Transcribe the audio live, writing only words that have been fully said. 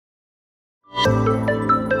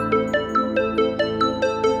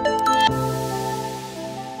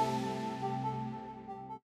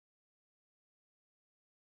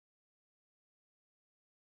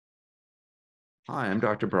Hi, I'm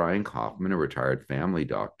Dr. Brian Koffman, a retired family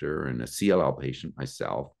doctor and a CLL patient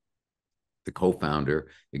myself, the co-founder,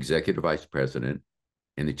 executive vice president,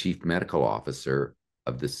 and the chief medical officer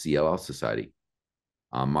of the CLL Society.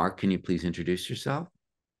 Mark, can you please introduce yourself?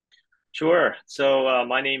 Sure.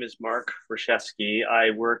 My name is Mark Roschewski.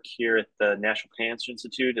 I work here at the National Cancer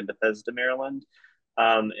Institute in Bethesda, Maryland.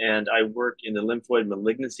 And I work in the Lymphoid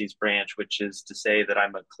Malignancies Branch, which is to say that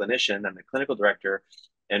I'm a clinician, I'm the clinical director,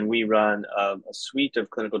 and we run a suite of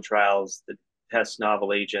clinical trials that test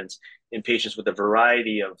novel agents in patients with a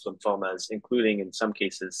variety of lymphomas, including in some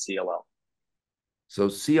cases CLL. So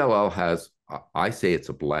CLL has, I say it's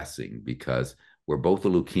a blessing because we're both a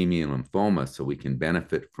leukemia and lymphoma, so we can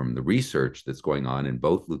benefit from the research that's going on in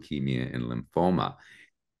both leukemia and lymphoma.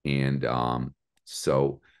 And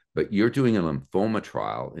but you're doing a lymphoma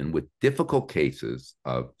trial, and with difficult cases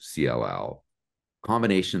of CLL,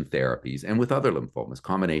 combination therapies, and with other lymphomas,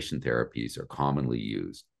 combination therapies are commonly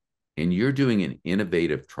used. And you're doing an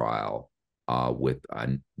innovative trial with a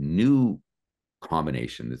new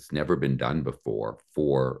combination that's never been done before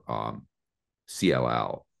for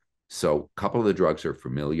CLL. So a couple of the drugs are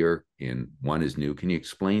familiar and one is new. Can you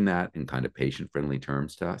explain that in kind of patient-friendly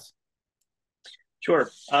terms to us? Sure.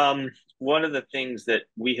 One of the things that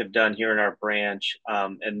we have done here in our branch,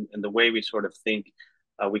 and the way we sort of think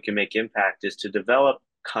we can make impact is to develop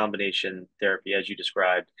combination therapy, as you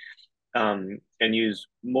described, and use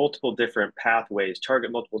multiple different pathways,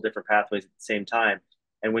 target multiple different pathways at the same time.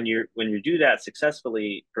 And when you do that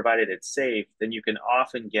successfully, provided it's safe, then you can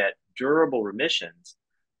often get durable remissions,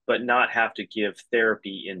 but not have to give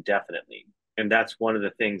therapy indefinitely. And that's one of the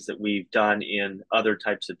things that we've done in other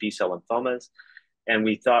types of B-cell lymphomas. And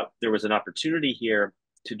we thought there was an opportunity here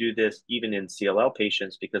to do this even in CLL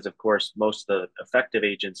patients, because of course, most of the effective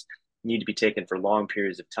agents need to be taken for long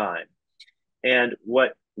periods of time. And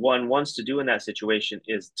what one wants to do in that situation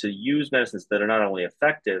is to use medicines that are not only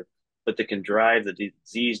effective, but that can drive the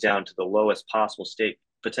disease down to the lowest possible state,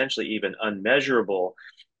 potentially even unmeasurable,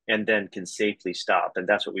 and then can safely stop. And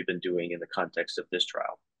that's what we've been doing in the context of this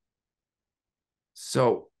trial.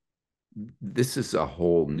 So this is a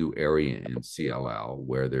whole new area in CLL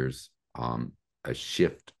where there's a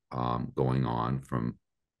shift going on from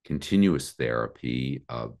continuous therapy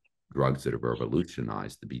of drugs that have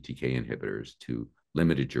revolutionized the BTK inhibitors to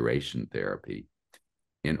limited duration therapy.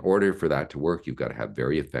 In order for that to work, you've got to have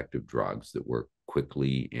very effective drugs that work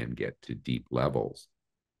quickly and get to deep levels.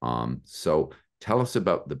 So tell us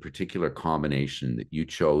about the particular combination that you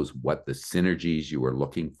chose, what the synergies you were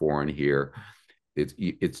looking for in here.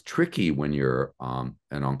 It's tricky when you're an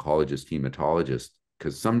oncologist, hematologist,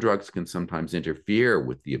 because some drugs can sometimes interfere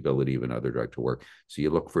with the ability of another drug to work. So you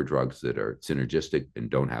look for drugs that are synergistic and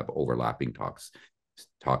don't have overlapping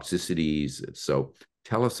toxicities. So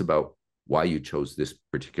tell us about why you chose this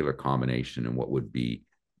particular combination and what would be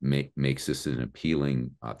makes this an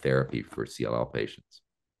appealing therapy for CLL patients.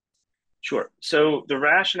 Sure. So the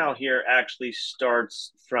rationale here actually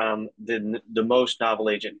starts from the most novel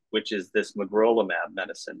agent, which is this magrolimab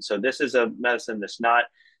medicine. So this is a medicine that's not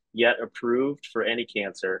yet approved for any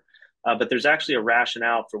cancer, but there's actually a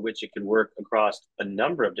rationale for which it can work across a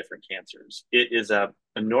number of different cancers. It is a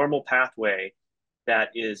normal pathway that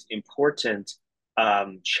is important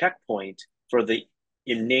checkpoint for the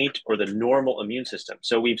innate or the normal immune system.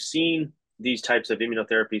 So we've seen these types of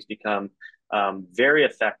immunotherapies become very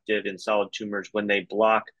effective in solid tumors when they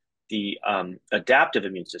block the adaptive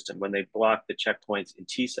immune system, when they block the checkpoints in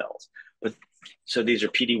T cells. So these are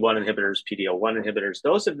PD-1 inhibitors, PD-L1 inhibitors.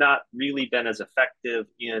 Those have not really been as effective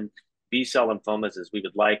in B-cell lymphomas as we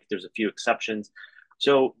would like. There's a few exceptions.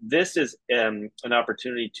 So this is an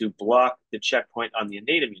opportunity to block the checkpoint on the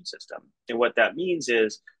innate immune system. And what that means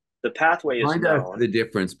is the pathway is Find out known. the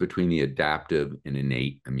difference between the adaptive and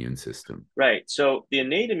innate immune system. Right. So the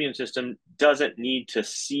innate immune system doesn't need to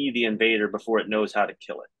see the invader before it knows how to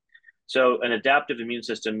kill it. So an adaptive immune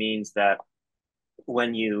system means that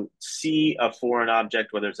when you see a foreign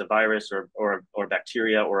object, whether it's a virus or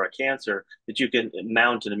bacteria or a cancer, that you can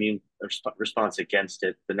mount an immune response against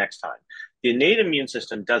it the next time. The innate immune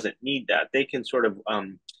system doesn't need that. They can sort of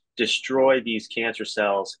destroy these cancer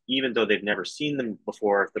cells, even though they've never seen them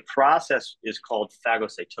before. The process is called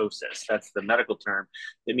phagocytosis. That's the medical term.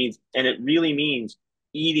 It means, and it really means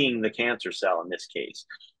eating the cancer cell in this case.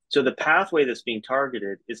 So the pathway that's being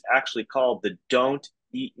targeted is actually called the "don't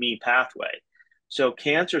eat me" pathway. So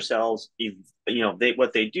cancer cells,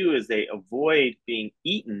 what they do is they avoid being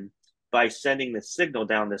eaten by sending the signal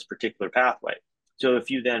down this particular pathway. So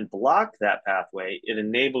if you then block that pathway, it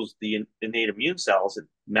enables the innate immune cells and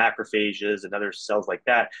macrophages and other cells like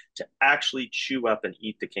that to actually chew up and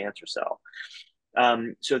eat the cancer cell.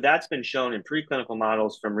 So that's been shown in preclinical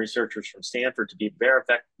models from researchers from Stanford to be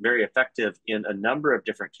very effective in a number of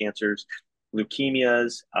different cancers,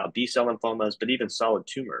 leukemias, B-cell lymphomas, but even solid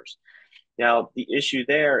tumors. Now, the issue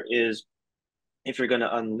there is if you're going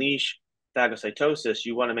to unleash phagocytosis,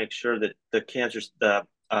 you want to make sure that the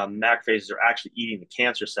macrophages are actually eating the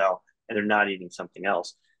cancer cell and they're not eating something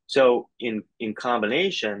else. So in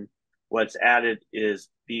combination, what's added is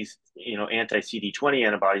these anti-CD20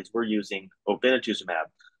 antibodies. We're using obinutuzumab.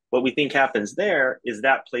 What we think happens there is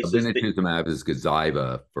that places Obinutuzumab is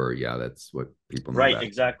Gazyva for, that's what people know. Right,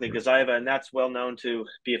 exactly. Gazyva, and that's well known to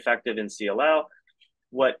be effective in CLL.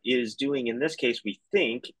 What it is doing in this case, we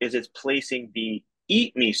think, is it's placing the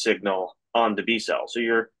eat me signal on the B cell. So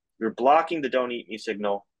you're blocking the don't eat me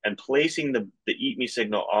signal and placing the eat me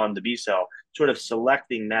signal on the B cell, sort of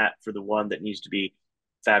selecting that for the one that needs to be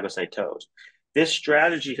phagocytosed. This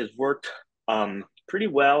strategy has worked pretty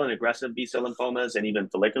well in aggressive B-cell lymphomas and even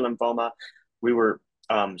follicular lymphoma. We were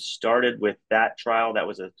started with that trial. That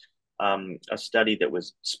was a study that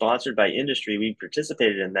was sponsored by industry. We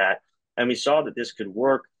participated in that, and we saw that this could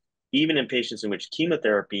work even in patients in which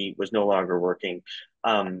chemotherapy was no longer working,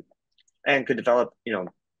 and could develop,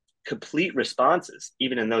 complete responses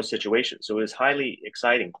even in those situations. So it was highly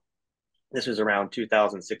exciting. This was around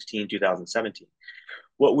 2016, 2017.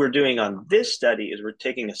 What we're doing on this study is we're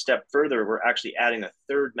taking a step further. We're actually adding a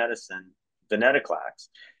third medicine, Venetoclax.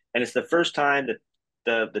 And it's the first time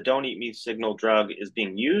that the don't eat me signal drug is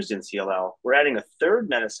being used in CLL. We're adding a third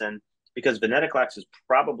medicine because Venetoclax is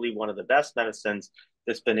probably one of the best medicines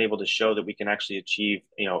that's been able to show that we can actually achieve,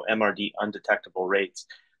 MRD undetectable rates.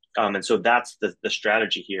 And so that's the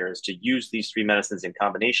strategy here, is to use these three medicines in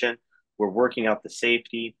combination. We're working out the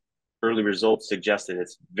safety. Early results suggest that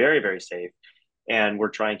it's very, very safe. And we're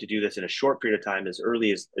trying to do this in a short period of time, as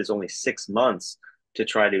early as only 6 months, to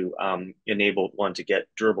try to enable one to get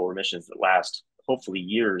durable remissions that last hopefully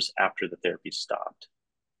years after the therapy stopped.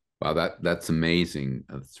 Wow, that's amazing.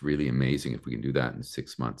 That's really amazing. If we can do that in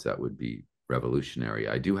 6 months, that would be revolutionary.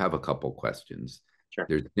 I do have a couple questions. Sure.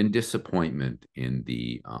 There's been disappointment in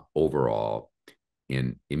the overall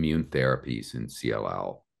in immune therapies in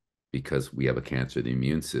CLL because we have a cancer of the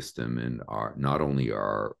immune system, and not only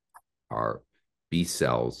are our B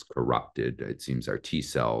cells corrupted, it seems our T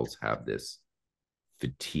cells have this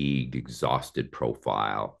fatigued, exhausted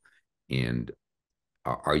profile. And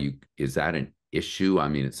is that an issue? I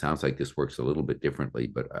mean, it sounds like this works a little bit differently,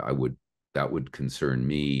 but that would concern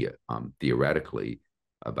me theoretically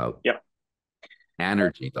about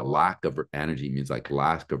energy. The lack of energy means like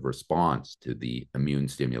lack of response to the immune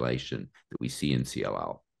stimulation that we see in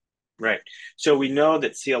CLL. Right. So we know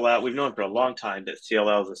that CLL, we've known for a long time that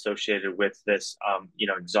CLL is associated with this,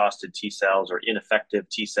 exhausted T cells or ineffective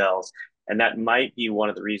T cells. And that might be one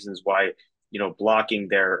of the reasons why, blocking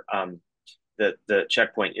their, the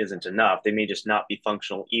checkpoint isn't enough. They may just not be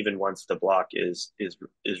functional even once the block is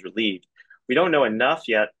relieved. We don't know enough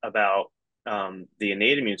yet about the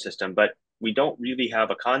innate immune system, but we don't really have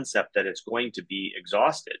a concept that it's going to be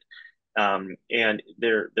exhausted. And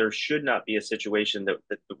there should not be a situation that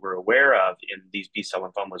we're aware of in these B-cell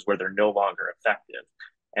lymphomas where they're no longer effective.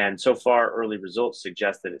 And so far, early results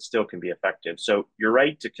suggest that it still can be effective. So you're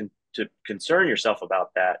right to concern yourself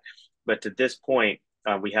about that. But to this point,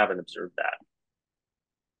 we haven't observed that.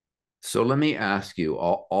 So let me ask you,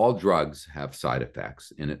 all drugs have side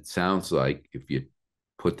effects. And it sounds like if you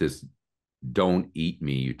put this don't eat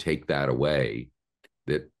me, you take that away,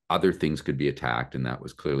 that other things could be attacked, and that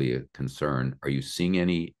was clearly a concern. Are you seeing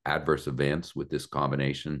any adverse events with this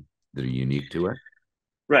combination that are unique to it?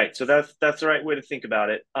 Right. So that's the right way to think about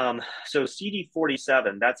it. So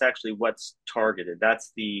CD47, that's actually what's targeted.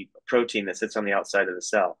 That's the protein that sits on the outside of the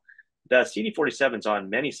cell. The CD47 is on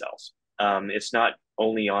many cells. It's not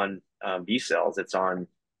only on B cells. It's on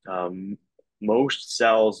most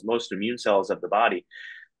cells, most immune cells of the body.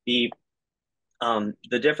 The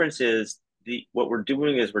difference is what we're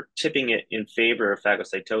doing is we're tipping it in favor of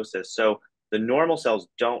phagocytosis. So the normal cells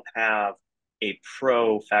don't have a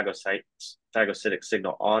pro-phagocytic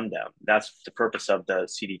signal on them. That's the purpose of the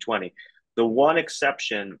CD20. The one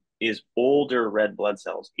exception is older red blood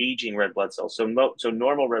cells, aging red blood cells. So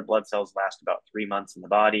normal red blood cells last about 3 months in the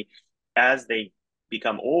body. As they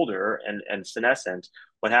become older and senescent,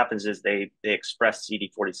 what happens is they express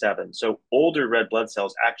CD47. So older red blood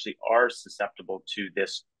cells actually are susceptible to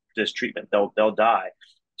this treatment. They'll die.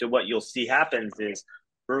 So what you'll see happens is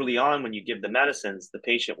early on, when you give the medicines, the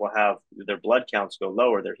patient will have their blood counts go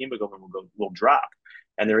lower, their hemoglobin will drop.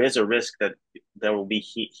 And there is a risk that there will be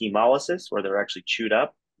hemolysis, where they're actually chewed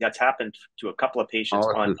up. That's happened to a couple of patients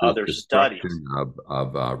on Hemolysis is other studies. destruction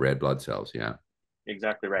of red blood cells. Yeah.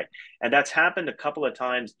 Exactly right. And that's happened a couple of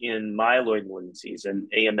times in myeloid malignancies and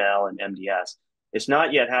AML and MDS. It's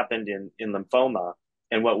not yet happened in lymphoma.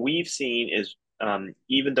 And what we've seen is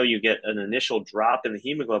even though you get an initial drop in the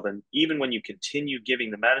hemoglobin, even when you continue giving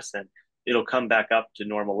the medicine, it'll come back up to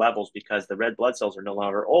normal levels because the red blood cells are no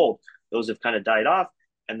longer old. Those have kind of died off,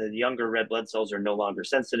 and the younger red blood cells are no longer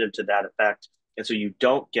sensitive to that effect. And so you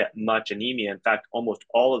don't get much anemia. In fact, almost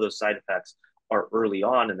all of those side effects are early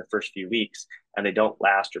on in the first few weeks, and they don't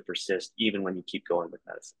last or persist even when you keep going with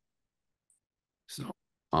medicine. So,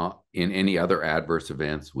 in any other adverse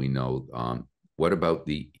events, we know, what about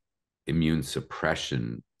the immune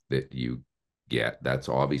suppression that you get? That's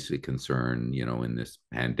obviously a concern, in this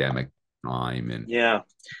pandemic time, and Yeah.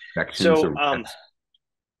 infections So, are.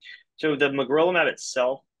 so the magrolimab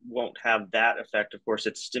itself won't have that effect. Of course,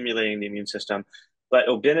 it's stimulating the immune system, but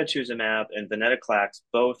obinutuzumab and venetoclax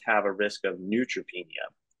both have a risk of neutropenia.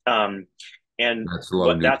 And That's low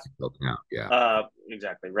what that's neutrophil count. Yeah.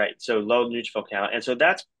 exactly right. So low neutrophil count, and so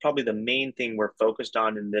that's probably the main thing we're focused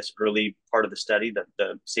on in this early part of the study,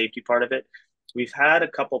 the safety part of it. We've had a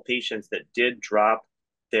couple patients that did drop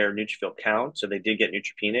their neutrophil count, so they did get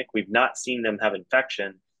neutropenic. We've not seen them have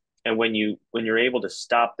infection, and when you're able to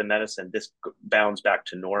stop the medicine, this bounds back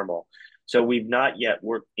to normal. So we've not yet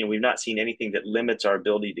worked, we've not seen anything that limits our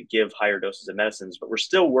ability to give higher doses of medicines, but we're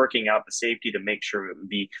still working out the safety to make sure it would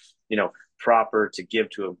be, proper to give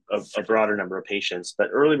to a broader number of patients. But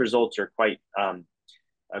early results are quite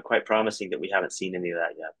promising that we haven't seen any of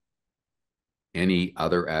that yet. Any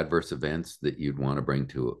other adverse events that you'd want to bring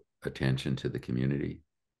to attention to the community?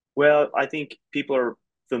 Well, I think people are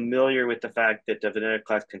familiar with the fact that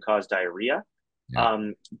venetoclax can cause diarrhea, Yeah.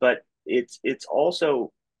 but it's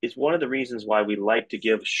one of the reasons why we like to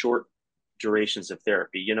give short durations of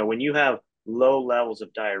therapy. When you have low levels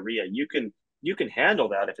of diarrhea, you can handle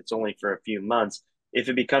that if it's only for a few months. If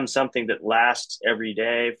it becomes something that lasts every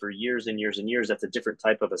day for years and years and years, that's a different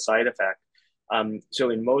type of a side effect.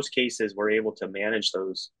 So in most cases, we're able to manage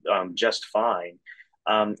those just fine.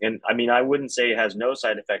 And I mean, I wouldn't say it has no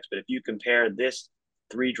side effects, but if you compare this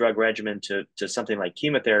three-drug regimen to something like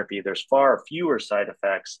chemotherapy, there's far fewer side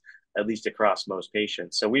effects, at least across most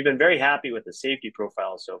patients. So we've been very happy with the safety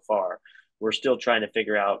profile so far. We're still trying to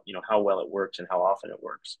figure out, how well it works and how often it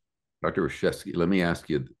works. Dr. Roschewski, let me ask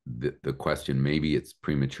you the question. Maybe it's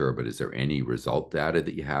premature, but is there any result data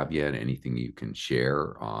that you have yet? Anything you can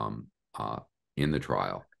share in the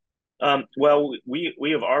trial? Well,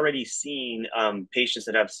 we have already seen patients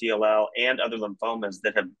that have CLL and other lymphomas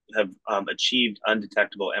that have achieved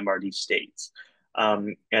undetectable MRD states.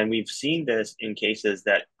 And we've seen this in cases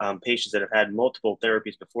that patients that have had multiple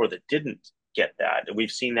therapies before that didn't get that. And we've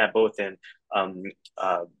seen that both in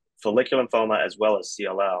follicular lymphoma as well as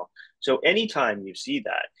CLL. So anytime you see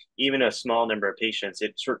that, even a small number of patients,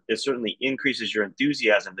 it certainly increases your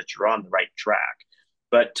enthusiasm that you're on the right track.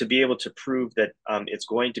 But to be able to prove that it's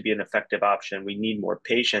going to be an effective option, we need more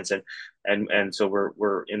patients, and so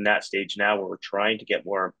we're in that stage now where we're trying to get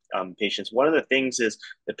more patients. One of the things is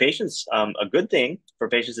the patients. A good thing for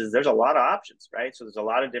patients is there's a lot of options, right? So there's a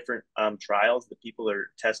lot of different trials that people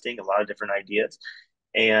are testing, a lot of different ideas,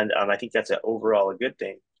 and I think that's overall a good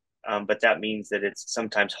thing. But that means that it's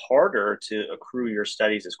sometimes harder to accrue your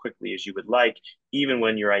studies as quickly as you would like, even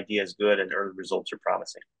when your idea is good and early results are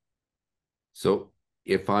promising. So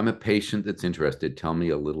if I'm a patient that's interested, tell me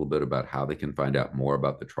a little bit about how they can find out more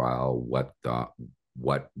about the trial,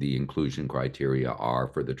 what the inclusion criteria are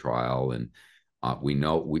for the trial. And we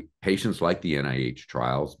know patients like the NIH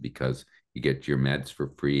trials because you get your meds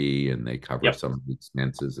for free and they cover Yep. some of the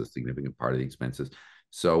expenses, a significant part of the expenses.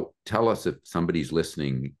 So tell us, if somebody's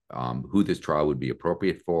listening, who this trial would be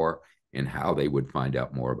appropriate for and how they would find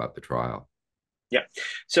out more about the trial. Yeah.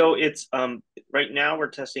 So it's right now we're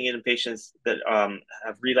testing it in patients that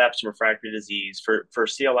have relapsed and refractory disease. For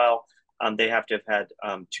CLL, they have to have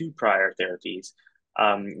had 2 prior therapies.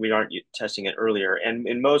 We aren't testing it earlier, and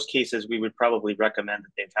in most cases, we would probably recommend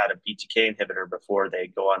that they've had a BTK inhibitor before they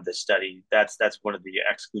go on this study. That's one of the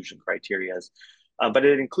exclusion criterias. But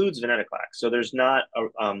it includes venetoclax, so there's not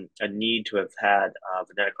a need to have had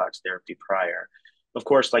venetoclax therapy prior. Of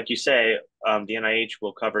course, like you say, the NIH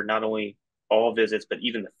will cover not only all visits, but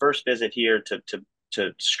even the first visit here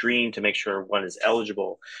to screen to make sure one is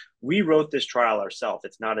eligible. We wrote this trial ourselves.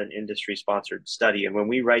 It's not an industry-sponsored study, and when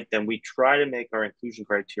we write them, we try to make our inclusion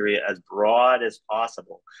criteria as broad as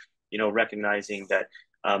possible. Recognizing that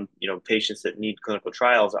Patients that need clinical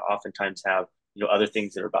trials oftentimes have other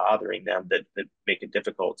things that are bothering them that make it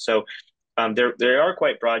difficult. So they are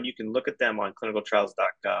quite broad. You can look at them on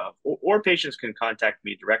clinicaltrials.gov, or patients can contact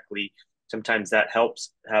me directly. Sometimes that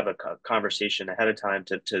helps have a conversation ahead of time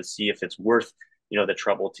to see if it's worth the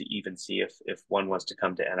trouble to even see if one wants to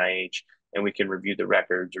come to NIH, and we can review the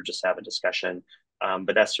records or just have a discussion.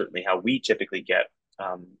 But that's certainly how we typically get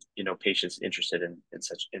patients interested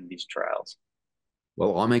in these trials.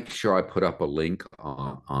 Well, I'll make sure I put up a link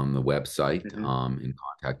on the website Mm-hmm. in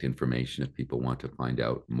contact information if people want to find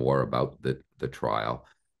out more about the trial.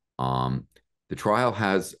 The trial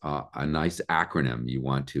has a nice acronym. You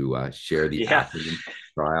want to share the Yeah. acronym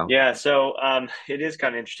trial? Yeah, so it is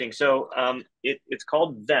kind of interesting. So it's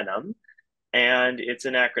called Venom, and it's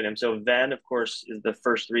an acronym. So Ven, of course, is the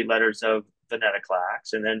first three letters of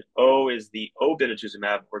Venetoclax, and then O is the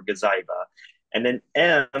Obinutuzumab or Gazyva, and then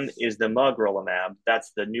M is the Magrolimab.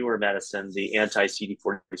 That's the newer medicine, the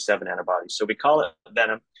anti-CD47 antibody. So we call it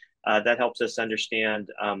Venom. That helps us understand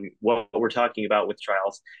what we're talking about with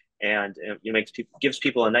trials, and gives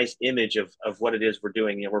people a nice image of what it is we're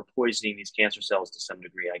doing. We're poisoning these cancer cells to some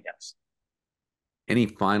degree, I guess. Any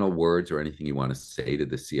final words or anything you want to say to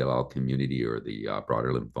the CLL community or the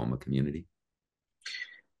broader lymphoma community?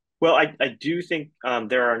 Well, I do think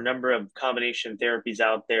there are a number of combination therapies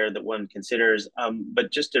out there that one considers.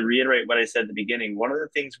 But just to reiterate what I said at the beginning, one of the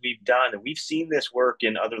things we've done, and we've seen this work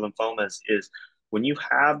in other lymphomas, is when you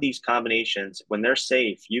have these combinations, when they're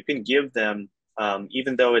safe, you can give them,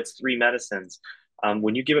 even though it's three medicines,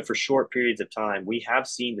 when you give it for short periods of time, we have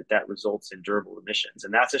seen that results in durable remissions.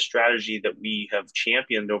 And that's a strategy that we have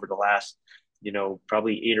championed over the last,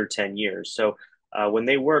 probably 8 or 10 years. So when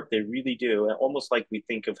they work, they really do. Almost like we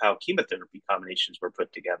think of how chemotherapy combinations were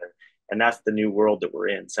put together. And that's the new world that we're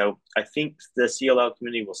in. So I think the CLL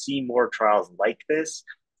community will see more trials like this,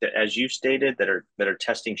 that, as you stated, that are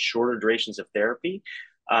testing shorter durations of therapy.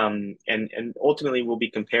 And ultimately will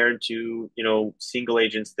be compared to single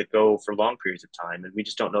agents that go for long periods of time, and we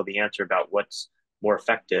just don't know the answer about what's more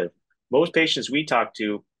effective. Most patients we talk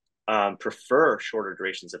to prefer shorter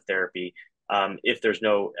durations of therapy if there's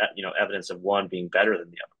no evidence of one being better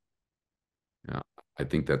than the Yeah, I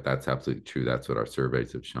think that's absolutely true. That's what our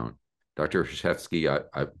surveys have shown. Dr. Roschewski,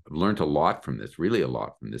 I've learned a lot from this, really a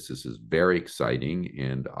lot from this. This is very exciting,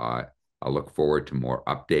 and I look forward to more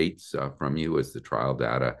updates from you as the trial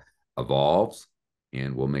data evolves,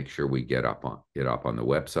 and we'll make sure we get up on the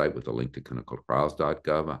website with a link to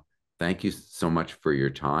clinicaltrials.gov. Thank you so much for your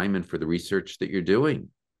time and for the research that you're doing.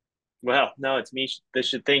 Well, no, it's me that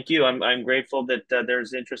should thank you. I'm grateful that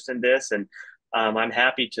there's interest in this, and I'm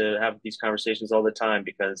happy to have these conversations all the time,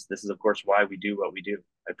 because this is, of course, why we do what we do.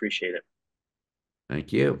 I appreciate it.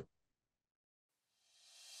 Thank you.